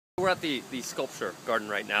We're at the sculpture garden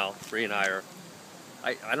right now. Bree and I are,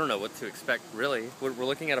 I don't know what to expect really. We're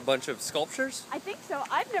looking at a bunch of sculptures? I think so.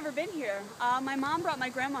 I've never been here. My mom brought my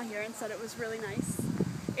grandma here and said it was really nice.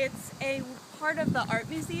 It's a part of the art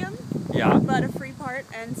museum, Yeah. but a free part,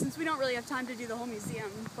 and since we don't really have time to do the whole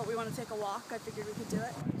museum, but we want to take a walk, I figured we could do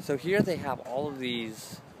it. So here they have all of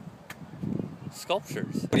these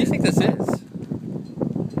sculptures. What do you think this is?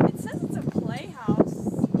 It says it's a playhouse.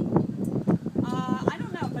 I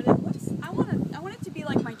don't know, but it looks, I want it to be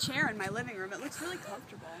like my chair in my living room. It looks really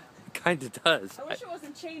comfortable. Kind of does. I wish it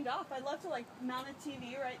wasn't chained off. I'd love to like mount a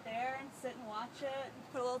TV right there and sit and watch it,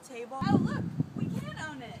 put a little table. Oh look, we can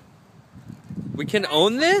own it. We can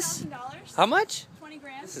own this? $20,000. How much? 20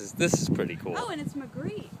 grand. This is pretty cool. Oh, and it's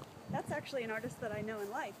Magritte. That's actually an artist that I know and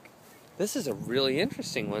like. This is a really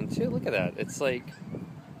interesting one too. Look at that. It's like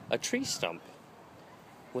a tree stump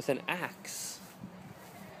with an axe.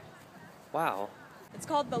 Wow. It's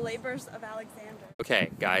called The Labors of Alexander.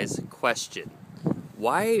 Okay, guys, question.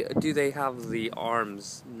 Why do they have the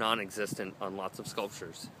arms non-existent on lots of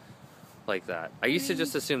sculptures like that? I used to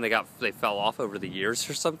just assume they fell off over the years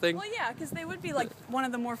or something. Well, yeah, because they would be like one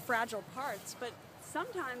of the more fragile parts, but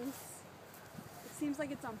sometimes it seems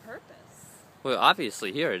like it's on purpose. Well,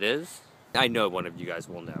 obviously here it is. I know one of you guys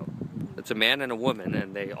will know. It's a man and a woman,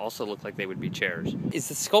 and they also look like they would be chairs. Is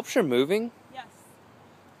the sculpture moving? Yes.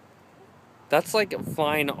 That's like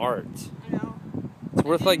fine art. I know. It's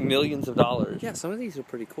worth like millions of dollars. Yeah, some of these are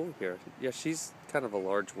pretty cool here. Yeah, she's kind of a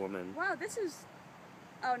large woman. Wow, this is...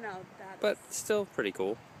 Oh no, that But still pretty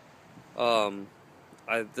cool.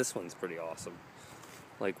 This one's pretty awesome.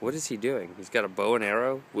 Like, what is he doing? He's got a bow and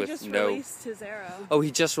arrow with he just no... released his arrow. Oh,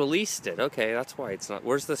 he just released it. Okay, that's why it's not...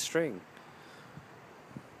 Where's the string?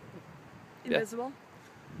 Invisible.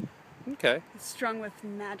 Yeah. Okay. It's strung with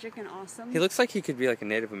magic and awesome. He looks like he could be like a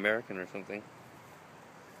Native American or something.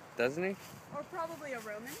 Doesn't he? Or probably a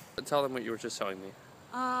Roman. Tell them what you were just telling me.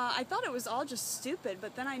 I thought it was all just stupid,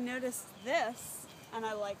 but then I noticed this, and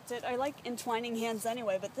I liked it. I like entwining hands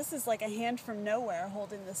anyway, but this is like a hand from nowhere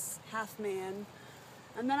holding this half man.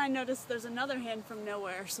 And then I noticed there's another hand from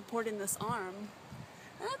nowhere supporting this arm.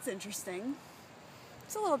 And that's interesting.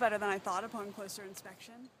 It's a little better than I thought upon closer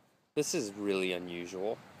inspection. This is really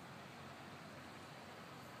unusual.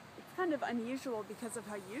 It's kind of unusual because of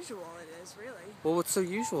how usual it is, really. Well, what's so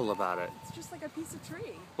usual about it? It's just like a piece of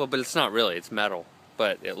tree. Well, but it's not really. It's metal,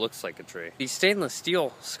 but it looks like a tree. These stainless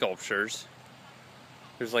steel sculptures,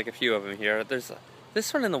 there's like a few of them here. There's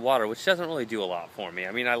this one in the water, which doesn't really do a lot for me.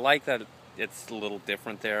 I mean, I like that it's a little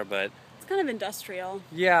different there, but... It's kind of industrial.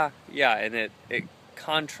 Yeah, and it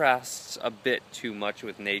contrasts a bit too much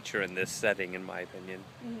with nature in this setting, in my opinion.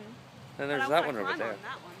 Mm-hmm. And there's that one over there.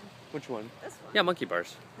 That one. Which one? This one. Yeah, monkey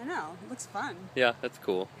bars. I know. It looks fun. Yeah, that's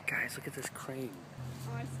cool. Guys, look at this crane.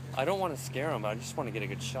 Oh, I see. I don't want to scare him, but I just want to get a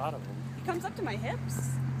good shot of him. He comes up to my hips.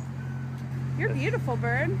 You're beautiful,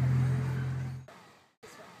 bird.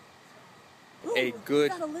 Ooh, A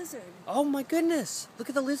good... Got a lizard. Oh my goodness! Look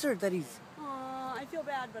at the lizard that he's... Aw, I feel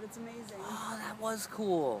bad, but it's amazing. Oh, that was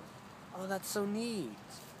cool. Oh, that's so neat.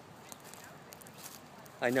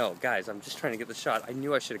 I know, guys, I'm just trying to get the shot. I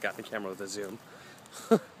knew I should have gotten the camera with a zoom.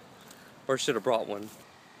 Or should have brought one.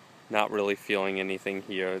 Not really feeling anything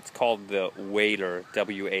here. It's called the Wader,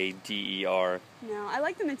 W-A-D-E-R. No, I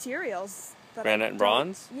like the materials. But Granite and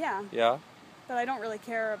bronze? Yeah, Yeah? but I don't really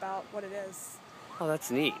care about what it is. Oh,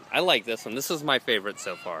 that's neat. I like this one. This is my favorite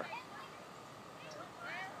so far.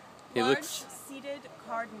 He Large looks... seated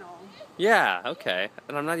cardinal. Yeah, okay.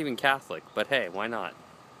 And I'm not even Catholic, but hey, why not?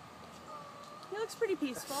 He looks pretty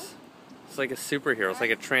peaceful. It's like a superhero. It's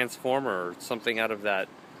like a transformer or something out of that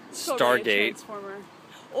Totally a Stargate. Transformer.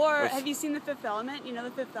 Or have you seen The Fifth Element? You know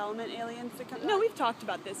the Fifth Element aliens that come... No, we've talked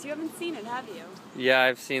about this. You haven't seen it, have you? Yeah,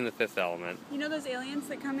 I've seen The Fifth Element. You know those aliens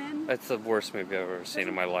that come in? That's the worst movie I've ever seen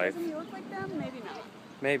in my life. Doesn't he look like them? Maybe not.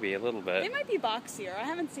 Maybe, a little They bit. might be boxier. I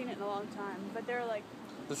haven't seen it in a long time, but they're like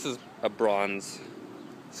This is a bronze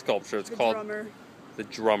sculpture. It's the called drummer. The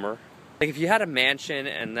Drummer. Like if you had a mansion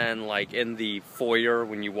and then like in the foyer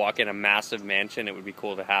when you walk in a massive mansion, it would be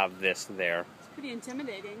cool to have this there. It's pretty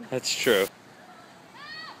intimidating. That's true.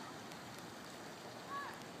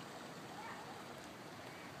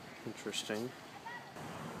 Interesting.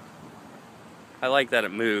 I like that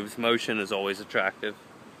it moves. Motion is always attractive.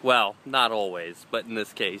 Well, not always, but in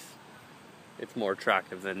this case, it's more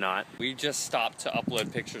attractive than not. We just stopped to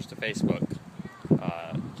upload pictures to Facebook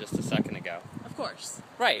just a second ago. Of course.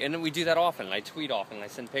 Right, and we do that often. I tweet often, I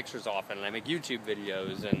send pictures often, and I make YouTube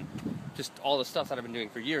videos, and just all the stuff that I've been doing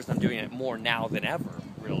for years. I'm doing it more now than ever,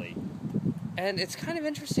 really. And it's kind of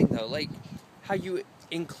interesting, though, like how you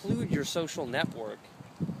include your social network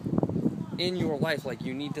in your life, like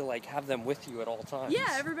you need to like have them with you at all times. Yeah,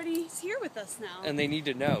 everybody's here with us now. And they need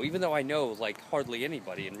to know, even though I know like hardly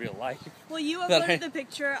anybody in real life. Well, you uploaded the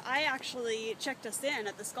picture. I actually checked us in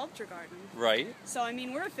at the sculpture garden. Right? So, I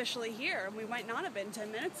mean, we're officially here. We might not have been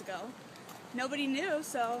 10 minutes ago. Nobody knew,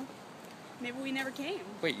 so maybe we never came.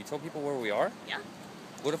 Wait, you told people where we are? Yeah.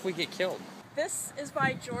 What if we get killed? This is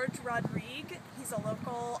by George Rodrigue. He's a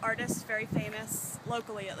local artist, very famous,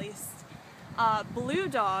 locally at least. Blue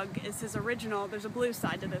Dog is his original. There's a blue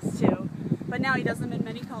side to this too. But now he does them in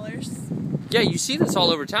many colors. Yeah, you see this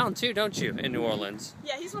all over town too, don't you, in New Orleans?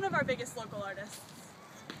 Yeah, he's one of our biggest local artists.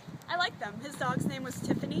 I like them. His dog's name was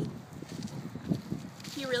Tiffany.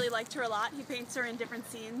 He really liked her a lot. He paints her in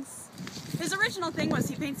different scenes. His original thing was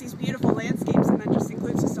he paints these beautiful landscapes and then just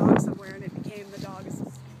includes his dog somewhere, and it became the dog's.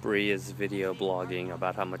 Bree is video blogging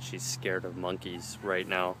about how much she's scared of monkeys right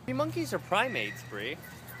now. Monkeys are primates, Bree.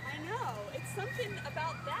 I know. It's something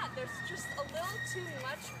about that. There's just a little too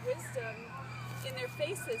much wisdom in their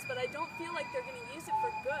faces, but I don't feel like they're going to use it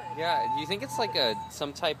for good. Yeah, do you think it's like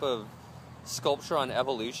some type of sculpture on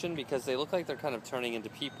evolution? Because they look like they're kind of turning into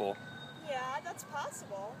people. Yeah, that's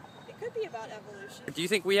possible. It could be about evolution. Do you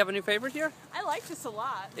think we have a new favorite here? I like this a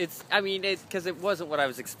lot. Because it wasn't what I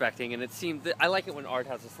was expecting, and it seemed that I like it when art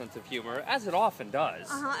has a sense of humor, as it often does.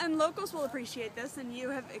 And locals will appreciate this, and you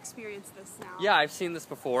have experienced this now. Yeah, I've seen this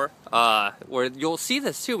before. Where you'll see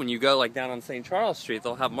this too when you go like down on St. Charles Street.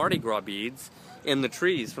 They'll have Mardi Gras beads in the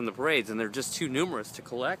trees from the parades, and they're just too numerous to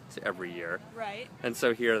collect every year. Right. And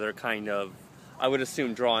so here they're kind of, I would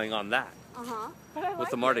assume, drawing on that But I like with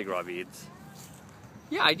the Mardi Gras beads.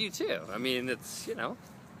 Yeah, I do too. I mean, it's, you know,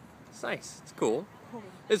 it's nice. It's cool.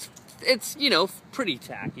 It's you know, pretty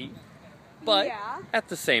tacky. But yeah. At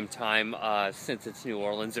the same time, since it's New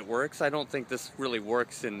Orleans, it works. I don't think this really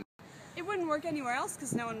works in... It wouldn't work anywhere else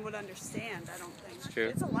because no one would understand, I don't think. It's true.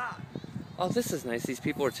 It's a lot. Oh, this is nice. These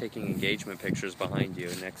people are taking engagement pictures behind you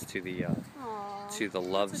next to the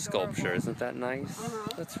love sculpture. Isn't that nice?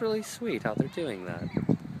 That's really sweet how they're doing that.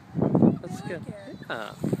 That's good.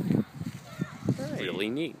 Yeah. Really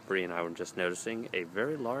neat. Bree and I were just noticing a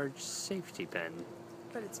very large safety pin.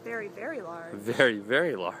 But it's very, very large. Very,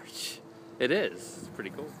 very large. It is. It's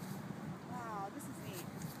pretty cool. Wow, this is neat.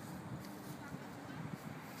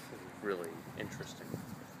 It's really interesting.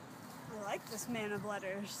 I like this man of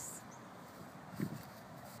letters.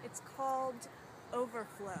 It's called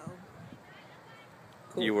Overflow.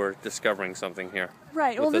 Cool. You were discovering something here.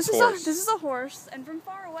 Right. Well, this is a horse, and from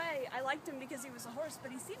far away, I liked him because he was a horse,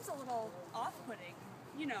 but he seems a little off-putting.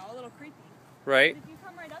 You know, a little creepy. Right. But if you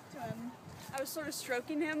come right up to him, I was sort of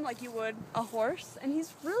stroking him like you would a horse, and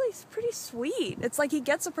he's really pretty sweet. It's like he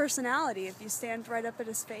gets a personality if you stand right up at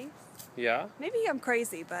his face. Yeah. Maybe I'm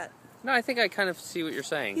crazy, but No, I think I kind of see what you're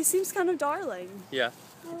saying. he seems kind of darling. Yeah,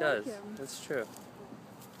 he does. Like him. That's true.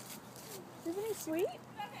 Isn't he sweet?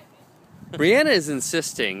 Brianna is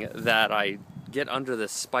insisting that I get under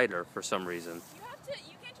this spider for some reason.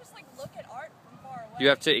 You can't just like look at art from far away. You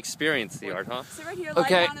have to experience the art, huh? Sit right here,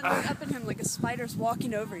 Okay. lie down and look up at him like a spider's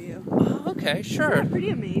walking over you. Oh, okay, sure. Isn't that pretty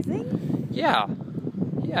amazing? Yeah.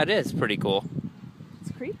 Yeah, it is pretty cool.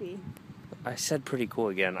 It's creepy. I said pretty cool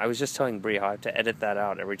again. I was just telling Bri how I have to edit that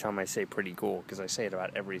out every time I say pretty cool, because I say it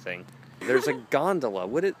about everything. There's a gondola.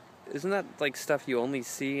 Isn't that like stuff you only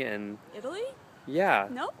see in... Italy? Yeah.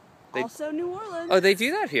 Nope. Also New Orleans. Oh, they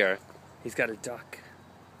do that here. He's got a duck.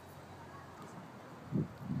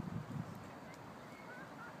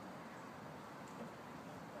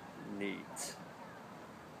 Neat.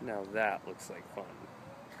 Now that looks like fun.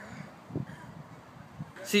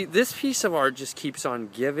 See, this piece of art just keeps on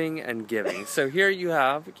giving and giving. So here you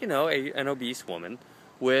have, you know, an obese woman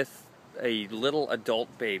with a little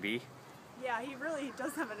adult baby. Yeah, he really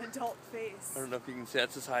does have an adult face. I don't know if you can see,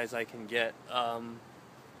 that's as high as I can get.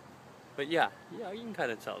 But yeah, you can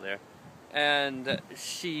kind of tell there. And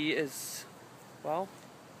she is, well...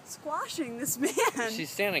 Squashing this man. She's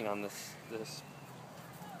standing on this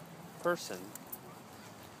person.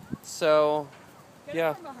 So, Get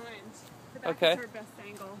yeah. from behind. The back Okay. is her best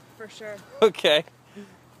angle, for sure. Okay.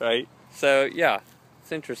 Right. So, yeah,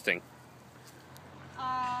 it's interesting.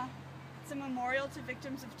 It's a memorial to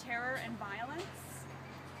victims of terror and violence.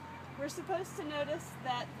 We're supposed to notice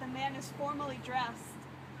that the man is formally dressed,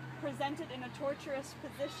 presented in a torturous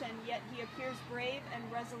position, yet he appears brave and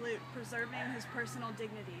resolute, preserving his personal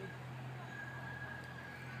dignity.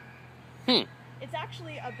 It's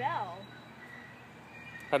actually a bell.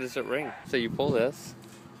 How does it ring? So you pull this.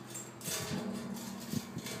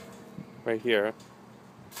 Right here.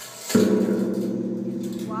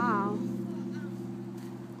 Wow.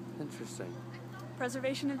 Interesting.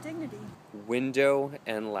 Preservation of dignity. Window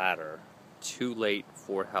and ladder. Too Late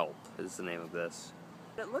for Help is the name of this.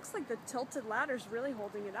 It looks like the tilted ladder's really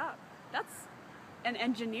holding it up. That's an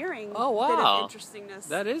engineering bit wow. of interestingness.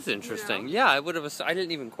 That is interesting. You know? Yeah, I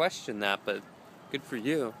didn't even question that, but good for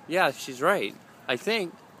you. Yeah, she's right. I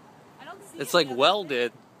think I don't see it's any like other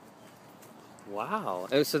welded. Wow.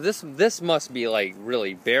 Oh, so this must be like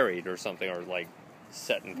really buried or something, or like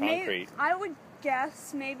set in concrete. I would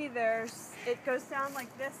guess maybe it goes down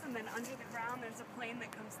like this, and then under the ground there's a plane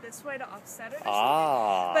that comes this way to offset it or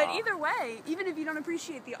Ah. something. But either way, even if you don't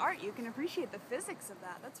appreciate the art, you can appreciate the physics of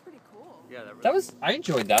that. That's pretty cool. Yeah, that was. I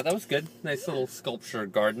enjoyed that. That was good. Nice little sculpture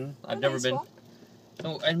garden. I've never nice been. walk.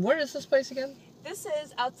 Oh, and where is this place again? This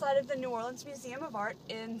is outside of the New Orleans Museum of Art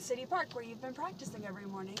in City Park, where you've been practicing every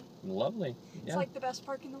morning. Lovely. It's Yeah. like the best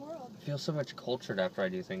park in the world. I feel so much cultured after I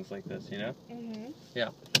do things like this, you know? Mm-hmm. Yeah.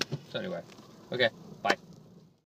 So anyway, okay.